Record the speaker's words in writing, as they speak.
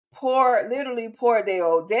literally poor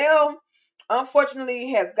Dale. Dale,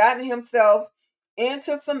 unfortunately, has gotten himself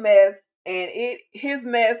into some mess, and his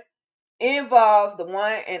mess involves the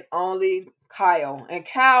one and only Kyle. And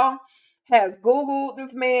Kyle has Googled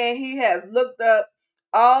this man. He has looked up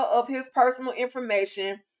all of his personal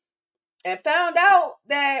information and found out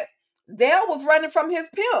that Dale was running from his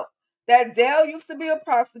pimp. That Dale used to be a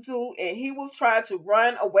prostitute and he was trying to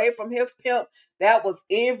run away from his pimp that was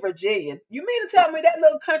in Virginia. You mean to tell me that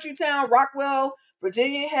little country town, Rockwell,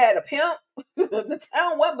 Virginia, had a pimp? The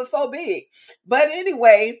town wasn't so big. But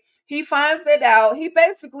anyway, he finds that out. He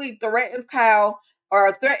basically threatens Kyle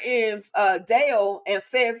or threatens Dale and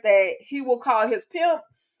says that he will call his pimp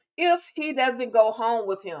if he doesn't go home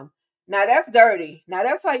with him. Now that's dirty. Now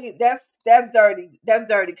that's how you that's dirty. That's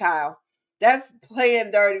dirty, Kyle. That's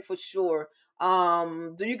playing dirty for sure.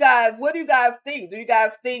 Do you guys what do you guys think? Do you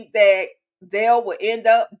guys think that Dale will end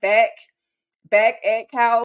up back at Kyle's